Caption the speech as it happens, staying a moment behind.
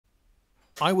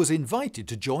I was invited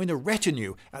to join a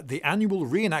retinue at the annual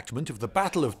reenactment of the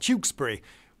Battle of Tewkesbury.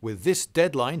 With this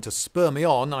deadline to spur me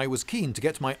on, I was keen to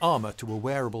get my armour to a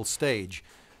wearable stage.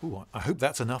 Ooh, I hope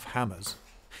that's enough hammers.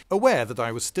 Aware that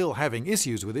I was still having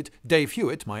issues with it, Dave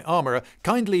Hewitt, my armourer,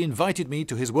 kindly invited me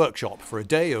to his workshop for a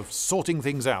day of sorting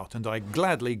things out, and I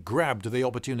gladly grabbed the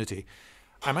opportunity.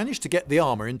 I managed to get the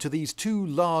armour into these two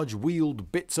large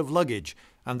wheeled bits of luggage,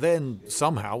 and then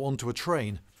somehow onto a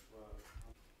train.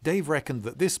 Dave reckoned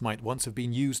that this might once have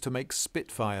been used to make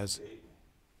Spitfires.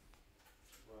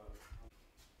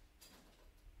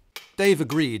 Dave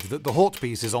agreed that the haut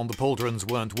pieces on the pauldrons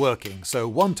weren't working, so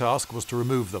one task was to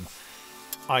remove them.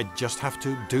 I'd just have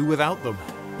to do without them,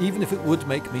 even if it would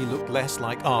make me look less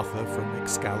like Arthur from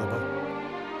Excalibur.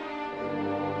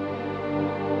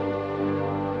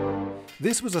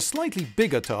 This was a slightly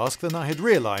bigger task than I had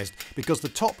realised, because the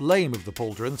top lame of the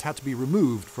pauldrons had to be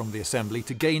removed from the assembly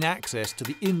to gain access to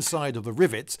the inside of the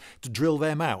rivets to drill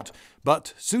them out,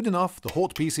 but soon enough the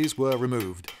haut pieces were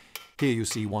removed. Here you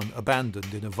see one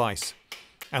abandoned in a vice,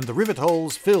 and the rivet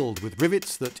holes filled with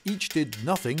rivets that each did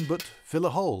nothing but fill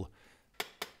a hole.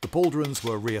 The pauldrons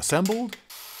were reassembled,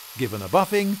 given a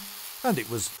buffing, and it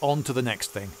was on to the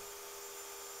next thing.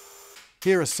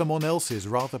 Here are someone else's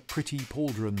rather pretty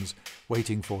pauldrons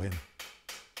waiting for him.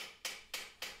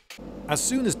 As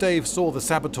soon as Dave saw the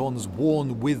sabatons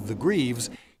worn with the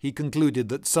greaves, he concluded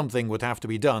that something would have to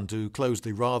be done to close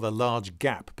the rather large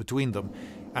gap between them,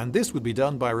 and this would be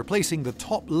done by replacing the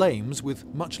top lames with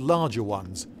much larger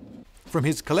ones. From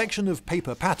his collection of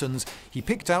paper patterns, he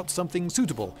picked out something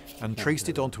suitable and traced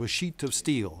it onto a sheet of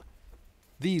steel.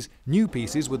 These new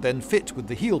pieces would then fit with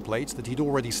the heel plates that he'd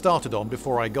already started on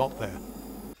before I got there.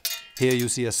 Here you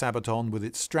see a sabaton with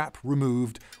its strap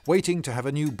removed, waiting to have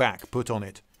a new back put on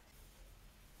it.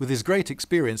 With his great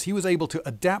experience, he was able to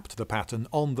adapt the pattern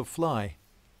on the fly.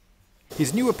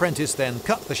 His new apprentice then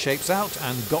cut the shapes out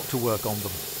and got to work on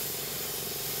them.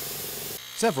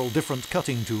 Several different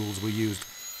cutting tools were used.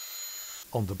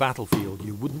 On the battlefield,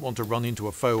 you wouldn't want to run into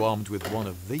a foe armed with one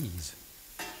of these.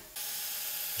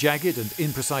 Jagged and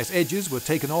imprecise edges were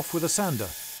taken off with a sander.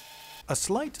 A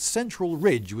slight central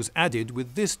ridge was added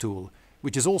with this tool,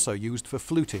 which is also used for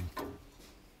fluting.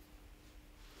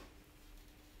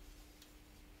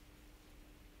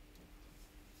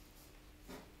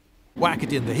 Whack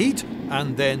it in the heat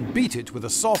and then beat it with a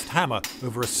soft hammer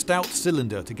over a stout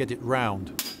cylinder to get it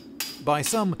round. By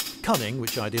some cunning,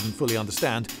 which I didn't fully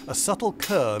understand, a subtle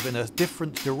curve in a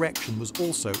different direction was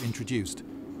also introduced.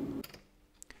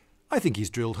 I think he's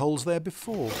drilled holes there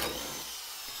before.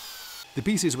 The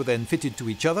pieces were then fitted to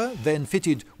each other, then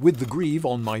fitted with the greave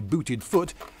on my booted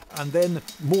foot, and then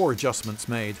more adjustments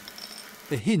made.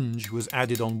 A hinge was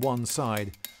added on one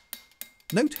side.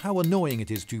 Note how annoying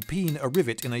it is to peen a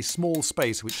rivet in a small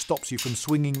space which stops you from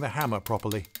swinging the hammer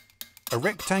properly. A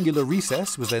rectangular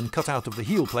recess was then cut out of the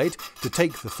heel plate to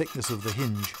take the thickness of the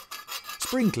hinge.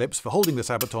 Spring clips for holding the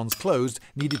sabatons closed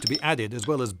needed to be added, as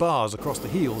well as bars across the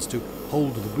heels to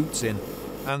hold the boots in,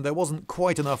 and there wasn't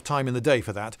quite enough time in the day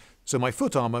for that, so my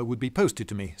foot armour would be posted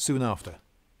to me soon after.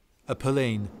 A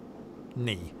pelaine,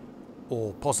 knee,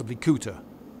 or possibly couter,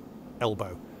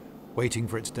 elbow, waiting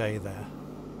for its day there.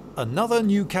 Another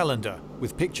new calendar,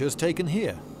 with pictures taken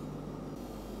here.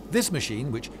 This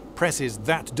machine, which presses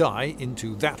that die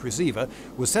into that receiver,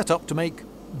 was set up to make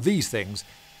these things.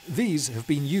 These have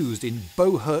been used in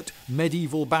bow-hurt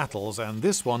medieval battles, and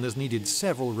this one has needed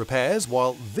several repairs,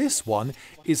 while this one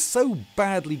is so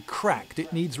badly cracked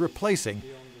it needs replacing.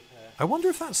 I wonder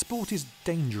if that sport is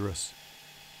dangerous.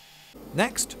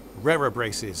 Next, rarer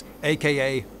braces,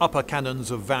 aka upper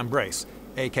cannons of vambrace,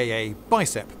 aka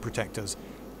bicep protectors.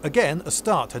 Again, a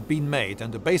start had been made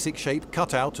and a basic shape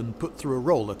cut out and put through a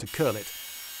roller to curl it.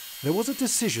 There was a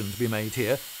decision to be made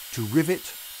here, to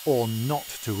rivet or not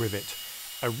to rivet.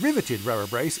 A riveted rarer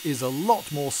brace is a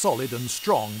lot more solid and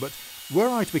strong, but were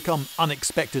I to become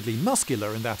unexpectedly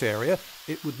muscular in that area,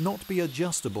 it would not be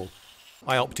adjustable.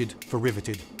 I opted for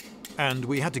riveted, and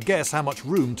we had to guess how much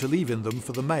room to leave in them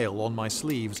for the mail on my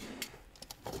sleeves.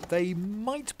 They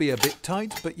might be a bit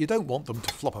tight, but you don't want them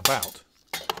to flop about.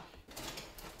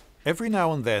 Every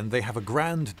now and then they have a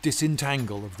grand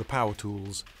disentangle of the power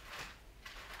tools.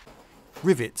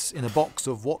 Rivets in a box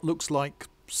of what looks like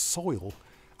soil.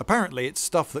 Apparently it's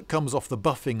stuff that comes off the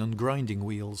buffing and grinding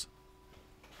wheels.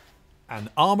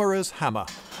 An armourer's hammer.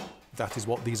 That is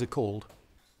what these are called.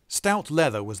 Stout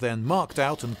leather was then marked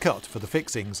out and cut for the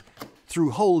fixings. Through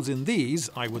holes in these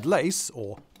I would lace,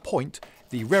 or point,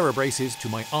 the rarer braces to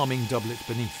my arming doublet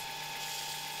beneath.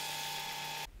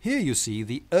 Here you see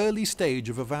the early stage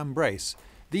of a vambrace.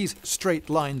 These straight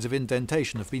lines of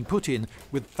indentation have been put in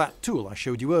with that tool I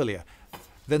showed you earlier.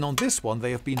 Then on this one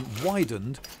they have been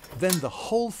widened, then the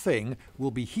whole thing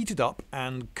will be heated up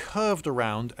and curved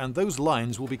around, and those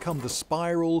lines will become the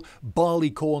spiral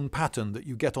barleycorn pattern that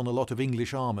you get on a lot of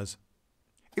English armours.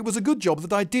 It was a good job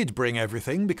that I did bring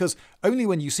everything, because only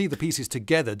when you see the pieces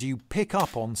together do you pick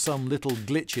up on some little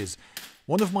glitches.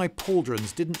 One of my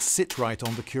pauldrons didn't sit right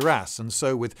on the cuirass, and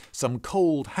so with some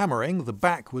cold hammering the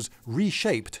back was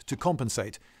reshaped to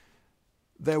compensate.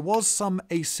 There was some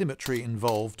asymmetry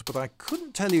involved, but I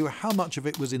couldn't tell you how much of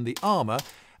it was in the armour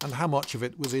and how much of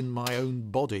it was in my own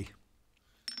body.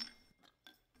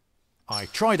 I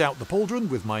tried out the pauldron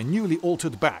with my newly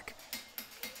altered back,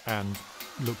 and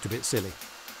looked a bit silly.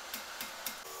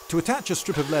 To attach a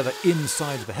strip of leather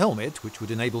inside the helmet, which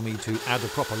would enable me to add a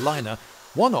proper liner,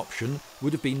 one option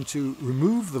would have been to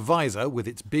remove the visor with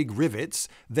its big rivets,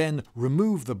 then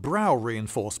remove the brow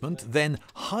reinforcement, then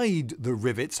hide the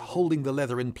rivets holding the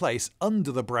leather in place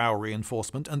under the brow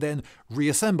reinforcement, and then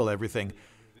reassemble everything.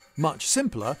 Much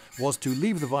simpler was to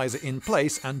leave the visor in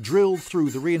place and drill through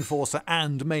the reinforcer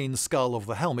and main skull of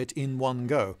the helmet in one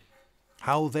go.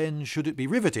 How then should it be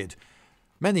riveted?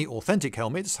 Many authentic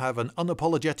helmets have an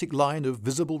unapologetic line of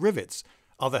visible rivets.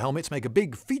 Other helmets make a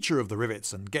big feature of the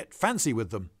rivets and get fancy with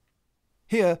them.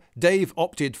 Here, Dave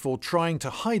opted for trying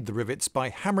to hide the rivets by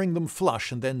hammering them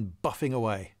flush and then buffing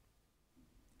away.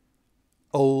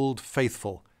 Old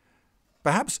Faithful.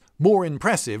 Perhaps more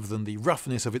impressive than the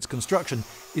roughness of its construction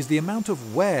is the amount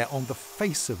of wear on the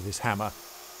face of this hammer.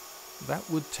 That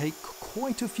would take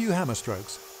quite a few hammer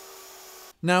strokes.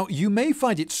 Now, you may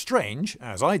find it strange,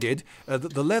 as I did,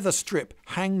 that the leather strip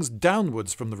hangs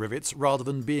downwards from the rivets rather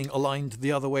than being aligned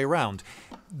the other way round.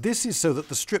 This is so that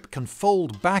the strip can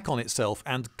fold back on itself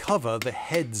and cover the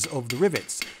heads of the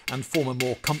rivets and form a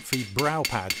more comfy brow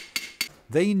pad.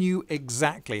 They knew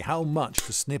exactly how much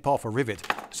to snip off a rivet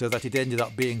so that it ended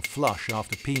up being flush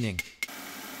after peening.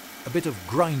 A bit of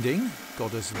grinding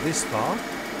got us this far,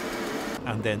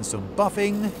 and then some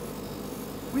buffing.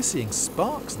 We're seeing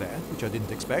sparks there, which I didn't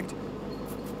expect.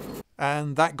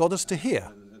 And that got us to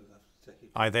here.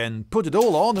 I then put it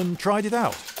all on and tried it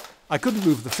out. I couldn't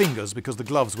move the fingers because the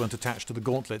gloves weren't attached to the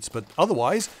gauntlets, but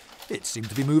otherwise it seemed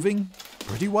to be moving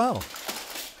pretty well.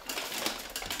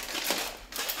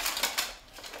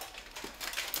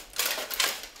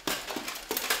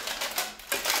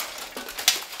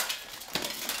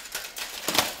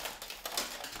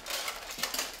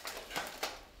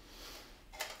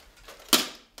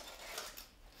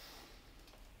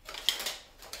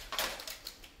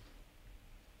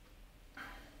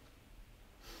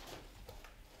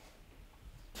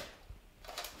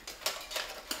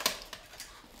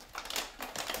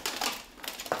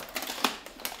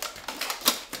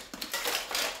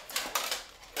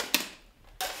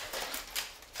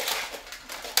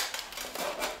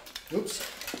 Oops,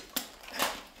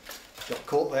 got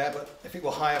caught there, but if it were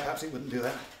higher perhaps it wouldn't do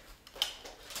that.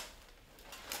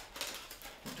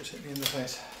 It just hit me in the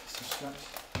face, some scraps.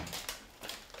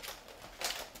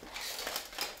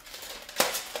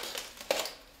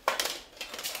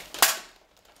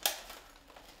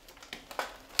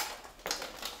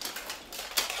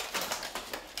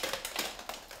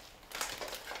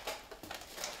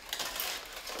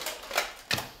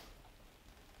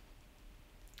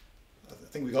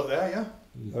 I think we got there, yeah?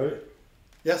 No.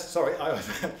 Yes, sorry, I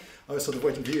was sort of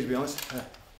waiting for you, to be honest.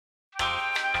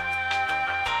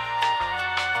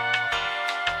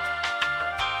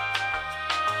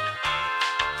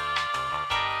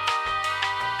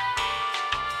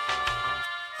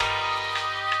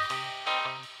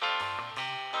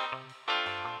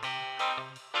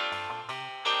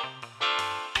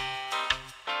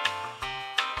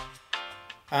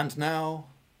 And now,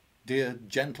 dear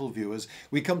gentle viewers,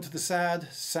 we come to the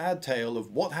sad, sad tale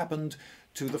of what happened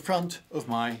to the front of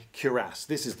my cuirass.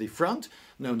 This is the front,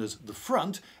 known as the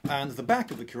front, and the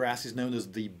back of the cuirass is known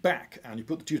as the back. And you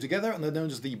put the two together and they're known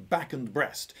as the back and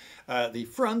breast. The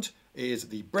front is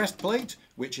the breastplate,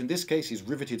 which in this case is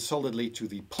riveted solidly to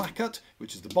the placket,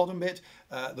 which is the bottom bit,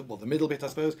 well, the middle bit, I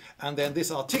suppose, and then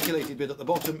this articulated bit at the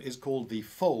bottom is called the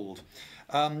fold.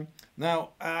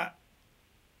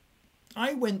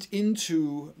 I went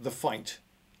into the fight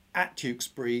at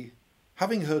Tewkesbury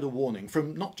having heard a warning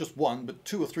from not just one but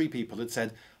 2 or 3 people had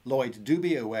said, "Lloyd, do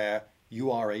be aware,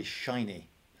 you are a shiny."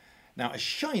 Now a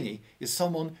shiny is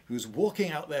someone who's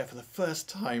walking out there for the first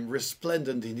time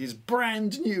resplendent in his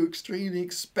brand new, extremely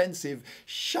expensive,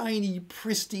 shiny,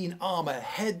 pristine armour,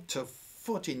 head to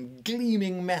foot in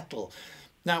gleaming metal.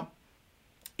 Now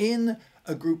in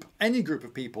a group, any group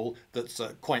of people that's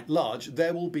quite large,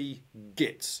 there will be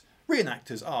gits.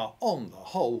 Reenactors are, on the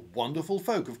whole, wonderful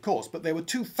folk, of course, but there were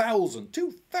 2,000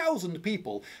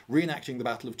 people reenacting the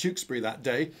Battle of Tewkesbury that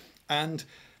day, and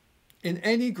in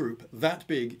any group that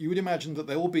big, you would imagine that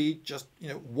there will be just,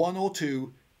 one or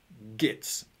two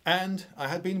gits. And I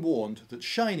had been warned that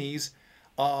shinies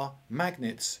are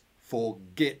magnets for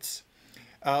gits.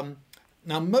 Now,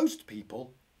 most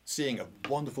people, seeing a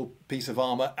wonderful piece of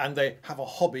armour, and they have a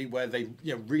hobby where they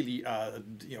really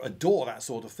adore that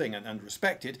sort of thing and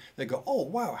respect it, they go, oh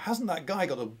wow, hasn't that guy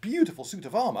got a beautiful suit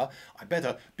of armour? I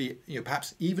better be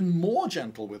perhaps even more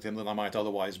gentle with him than I might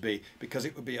otherwise be, because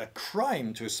it would be a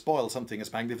crime to spoil something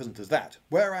as magnificent as that.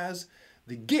 Whereas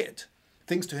the git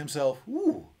thinks to himself,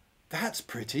 ooh, that's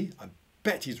pretty, I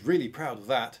bet he's really proud of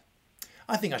that.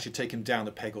 I think I should take him down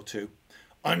a peg or two.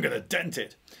 I'm going to dent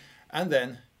it. And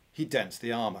then he dents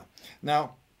the armour.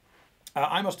 Now,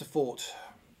 I must have fought,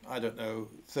 I don't know,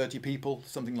 30 people,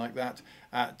 something like that,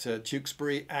 at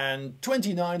Tewkesbury, and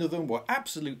 29 of them were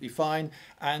absolutely fine.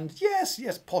 And yes,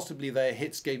 possibly their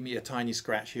hits gave me a tiny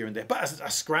scratch here and there, but as a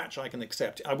scratch I can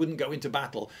accept. I wouldn't go into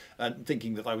battle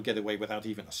thinking that I would get away without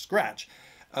even a scratch.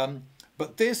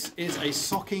 But this is a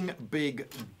socking big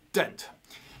dent,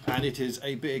 and it is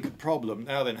a big problem.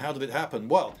 Now then, how did it happen?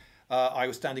 Well, I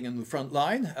was standing in the front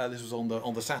line. This was on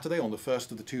the Saturday, on the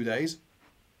first of the 2 days.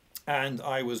 And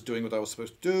I was doing what I was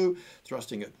supposed to do,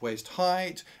 thrusting at waist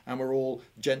height, and we're all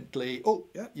gently, oh,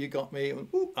 yeah, you got me,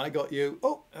 oh, I got you,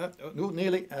 oh,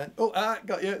 nearly, and oh,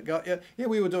 got you. Yeah,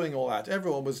 we were doing all that.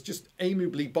 Everyone was just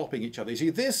amiably bopping each other. You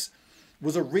see, this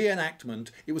was a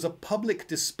reenactment. It was a public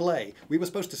display. We were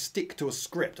supposed to stick to a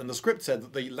script, and the script said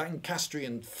that the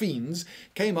Lancastrian fiends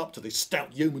came up to the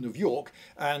stout yeomen of York,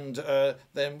 and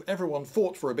then everyone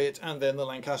fought for a bit, and then the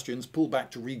Lancastrians pulled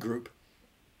back to regroup.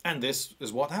 And this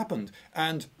is what happened.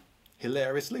 And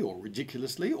hilariously or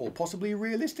ridiculously or possibly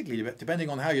realistically, depending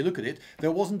on how you look at it,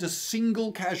 there wasn't a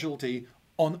single casualty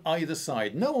on either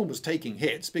side. No one was taking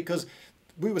hits because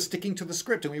we were sticking to the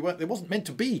script, and there wasn't meant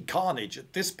to be carnage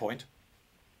at this point.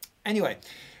 Anyway,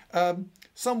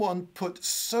 someone put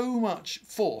so much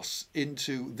force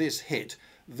into this hit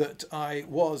that I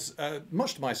was,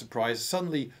 much to my surprise,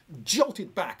 suddenly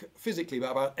jolted back physically by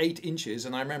about 8 inches,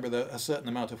 and I remember that a certain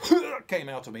amount of came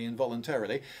out of me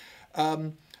involuntarily.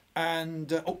 Oh,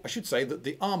 I should say that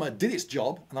the armour did its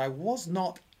job, and I was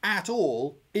not at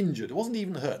all injured. It wasn't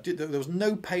even hurt. There was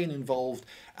no pain involved,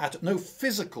 no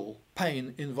physical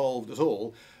pain involved at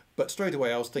all. But straight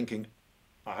away I was thinking,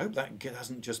 I hope that git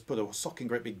hasn't just put a socking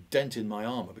great big dent in my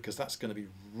armour, because that's going to be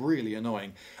really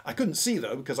annoying. I couldn't see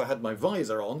though, because I had my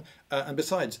visor on, and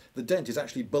besides, the dent is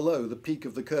actually below the peak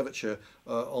of the curvature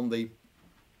on the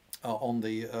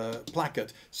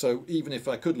placket. So even if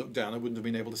I could look down, I wouldn't have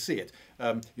been able to see it.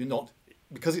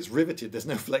 Because it's riveted, there's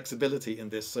no flexibility in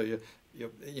this. So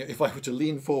if I were to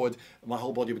lean forward, my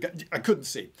whole body would get, I couldn't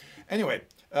see. Anyway,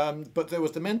 but there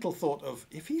was the mental thought of,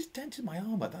 if he's dented my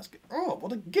armour, that's, oh,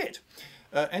 what a git.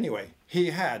 Anyway, he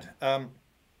had.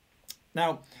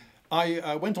 Now,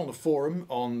 I went on a forum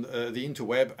on the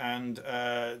interweb and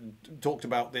talked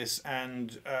about this,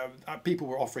 and people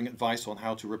were offering advice on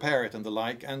how to repair it and the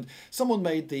like, and someone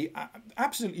made the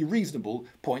absolutely reasonable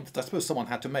point that I suppose someone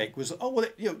had to make, was, oh, well,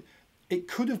 it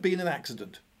could have been an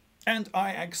accident. And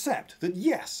I accept that,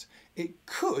 yes, it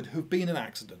could have been an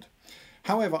accident.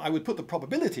 However, I would put the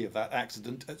probability of that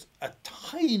accident at a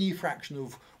tiny fraction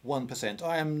of 1%.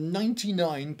 I am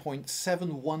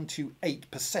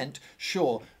 99.7128%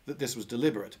 sure that this was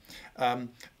deliberate.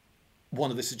 One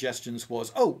of the suggestions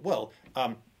was, oh, well,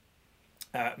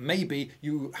 maybe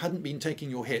you hadn't been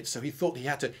taking your hits, so he thought he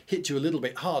had to hit you a little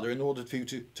bit harder in order for you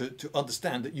to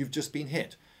understand that you've just been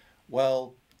hit.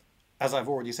 Well, as I've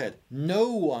already said,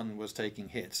 no one was taking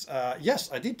hits.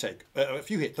 Yes, I did take a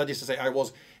few hits. That is to say, I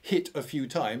was hit a few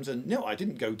times, and no, I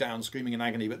didn't go down screaming in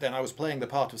agony, but then I was playing the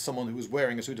part of someone who was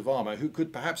wearing a suit of armour who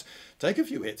could perhaps take a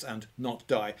few hits and not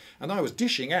die. And I was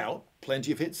dishing out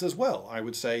plenty of hits as well. I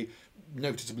would say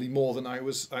noticeably more than I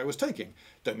was taking.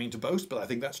 Don't mean to boast, but I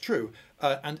think that's true.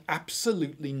 And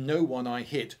absolutely no one I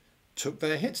hit took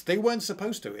their hits. They weren't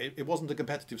supposed to. It wasn't a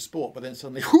competitive sport, but then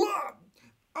suddenly,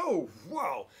 oh,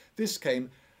 wow, this came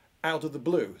out of the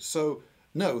blue. So,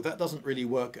 no, that doesn't really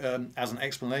work as an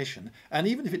explanation. And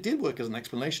even if it did work as an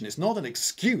explanation, it's not an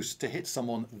excuse to hit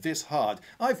someone this hard.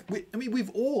 I mean,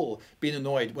 we've all been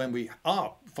annoyed when we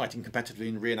are fighting competitively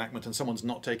in reenactment and someone's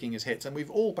not taking his hits. And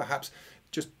we've all perhaps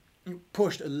just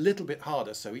pushed a little bit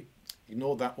harder. So he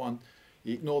ignored that one.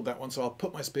 He ignored that one. So I'll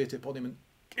put my spear tip on him and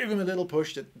give him a little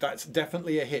push. That's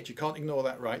definitely a hit. You can't ignore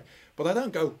that, right? But I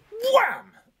don't go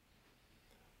wham!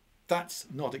 That's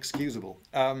not excusable.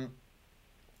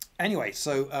 Anyway,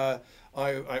 so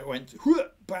I went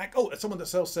back. Oh, someone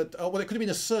else said, oh, well, it could have been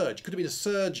a surge. Could have been a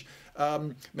surge.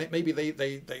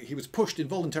 Maybe he was pushed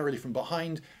involuntarily from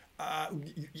behind.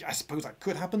 I suppose that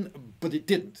could happen, but it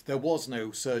didn't. There was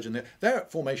no surge in there. Their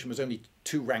formation was only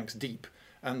 2 ranks deep,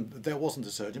 and there wasn't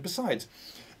a surge. And besides,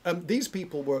 these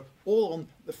people were all on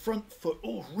the front foot,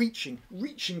 all reaching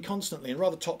constantly, and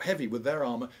rather top-heavy with their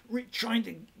armour, trying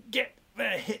to get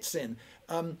their hits in.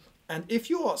 And if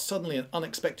you are suddenly and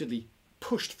unexpectedly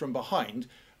pushed from behind,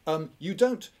 you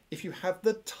don't, if you have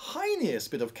the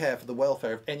tiniest bit of care for the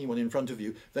welfare of anyone in front of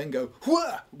you, then go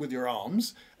whoa with your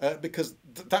arms, because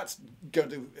that's going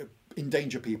to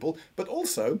endanger people. But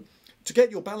also, to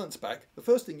get your balance back, the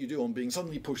first thing you do on being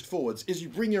suddenly pushed forwards is you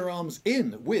bring your arms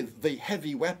in with the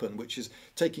heavy weapon, which is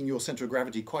taking your centre of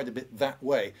gravity quite a bit that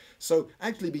way. So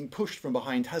actually being pushed from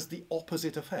behind has the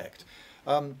opposite effect.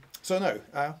 So no,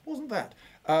 wasn't that.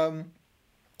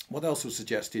 What else was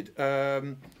suggested?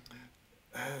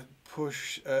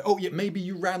 Push. Oh, yeah, maybe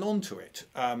you ran onto it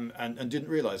and didn't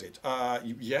realise it.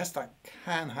 Yes, that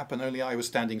can happen, only I was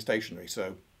standing stationary,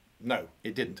 so no,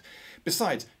 it didn't.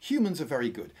 Besides, humans are very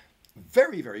good.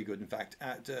 Very, very good, in fact,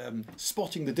 at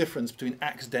spotting the difference between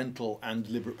accidental and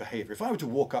deliberate behaviour. If I were to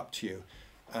walk up to you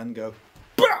and go,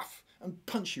 BAF! And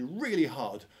punch you really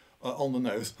hard on the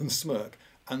nose and smirk,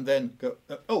 and then go,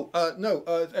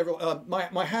 everyone,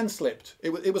 my hand slipped.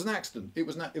 It was an accident. It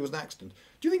was an accident.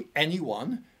 Do you think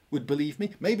anyone would believe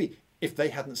me? Maybe if they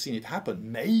hadn't seen it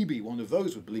happen, maybe one of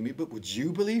those would believe me, but would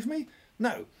you believe me?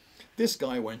 No. This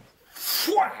guy went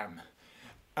wham!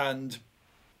 And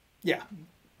yeah,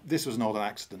 this was not an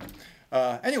accident.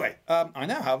 Anyway, I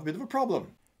now have a bit of a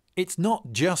problem. It's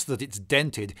not just that it's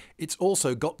dented, it's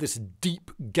also got this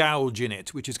deep gouge in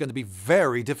it, which is going to be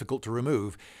very difficult to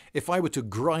remove. If I were to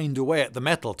grind away at the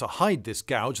metal to hide this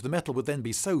gouge, the metal would then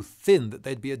be so thin that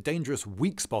there'd be a dangerous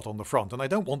weak spot on the front, and I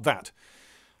don't want that.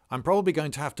 I'm probably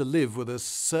going to have to live with a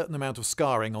certain amount of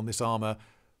scarring on this armour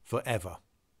forever.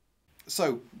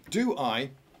 So, do I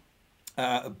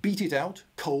beat it out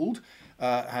cold?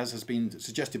 As has been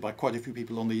suggested by quite a few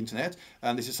people on the internet,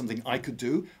 and this is something I could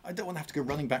do. I don't want to have to go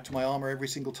running back to my armour every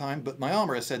single time, but my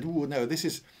armourer said, "Oh no, this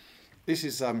is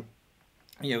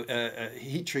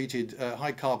heat-treated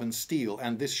high carbon steel,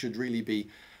 and this should really be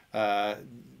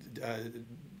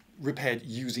repaired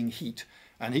using heat."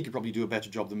 And he could probably do a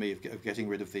better job than me of getting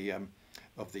rid of the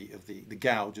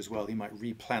gouge as well. He might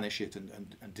replenish it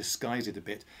and disguise it a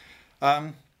bit.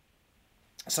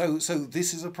 So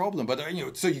this is a problem, but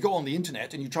so you go on the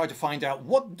internet and you try to find out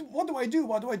what do I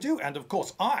do? And of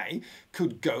course I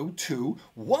could go to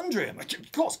Wondrium.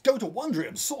 Of course, go to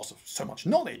Wondrium, source of so much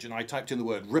knowledge, and I typed in the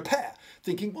word repair,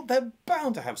 thinking, well, they're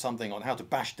bound to have something on how to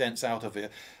bash dents out of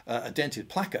a dented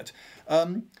placket.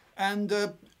 And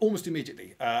almost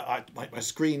immediately, my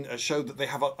screen showed that they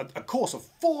have a course of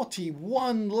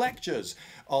 41 lectures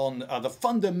on the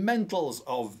fundamentals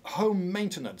of home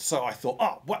maintenance. So I thought,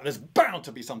 oh, well, there's bound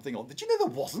to be something on. Did you know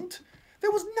there wasn't?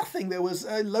 There was nothing. There was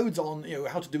loads on,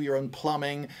 how to do your own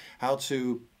plumbing, how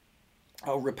to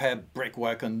repair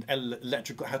brickwork and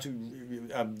electrical, how to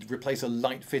replace a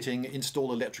light fitting,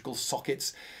 install electrical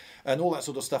sockets, and all that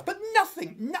sort of stuff, but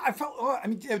nothing. No, I felt.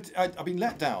 I've been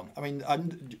let down. I mean,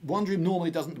 Wondrium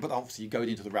normally doesn't, but obviously you go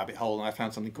into the rabbit hole, and I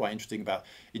found something quite interesting about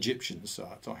Egyptians, so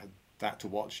I had that to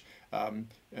watch.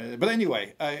 But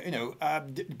anyway,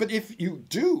 but if you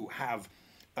do have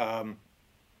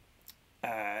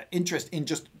interest in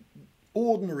just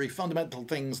ordinary fundamental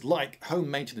things like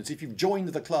home maintenance, if you've joined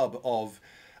the club of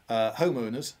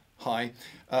homeowners,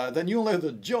 then you'll know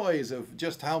the joys of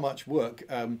just how much work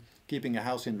keeping a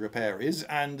house in repair is,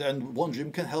 and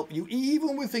Wondrium can help you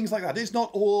even with things like that. It's not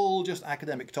all just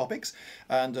academic topics,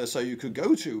 and so you could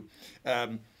go to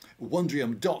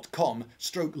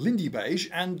wondrium.com/Lindybeige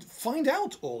and find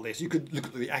out all this. You could look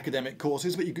at the academic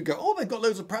courses, but you could go, oh, they've got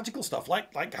loads of practical stuff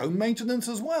like home maintenance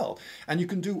as well, and you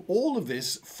can do all of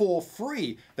this for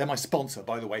free. They're my sponsor,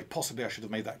 by the way. Possibly I should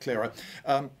have made that clearer.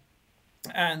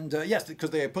 And yes,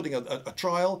 because they're putting a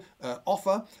trial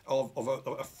offer of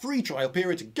a free trial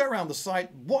period to go around the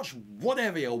site, watch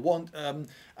whatever you want, and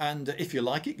if you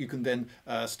like it, you can then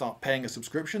start paying a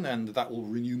subscription, and that will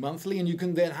renew monthly, and you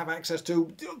can then have access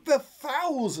to the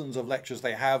thousands of lectures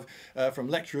they have from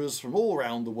lecturers from all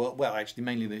around the world. Well, actually,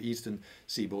 mainly the eastern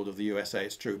seaboard of the USA,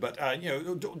 it's true, but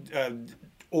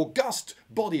august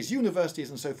bodies, universities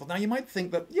and so forth. Now you might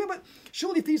think that, yeah, but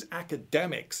surely if these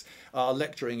academics are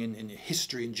lecturing in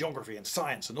history and geography and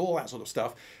science and all that sort of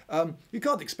stuff, you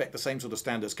can't expect the same sort of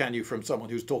standards, can you, from someone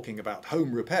who's talking about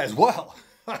home repairs? Well,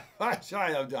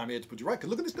 I'm here to put you right, because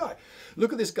look at this guy.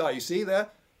 Look at this guy, you see there?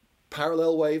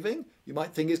 Parallel waving. You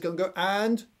might think he's going to go,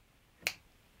 and,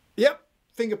 yep,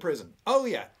 Finger prison. Oh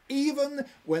yeah, even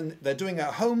when they're doing a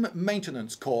home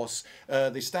maintenance course,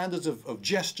 the standards of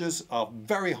gestures are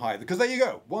very high. Because there you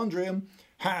go, Wondrium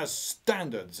has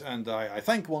standards, and I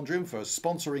thank Wondrium for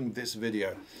sponsoring this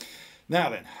video. Now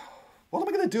then, what am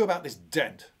I going to do about this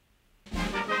dent?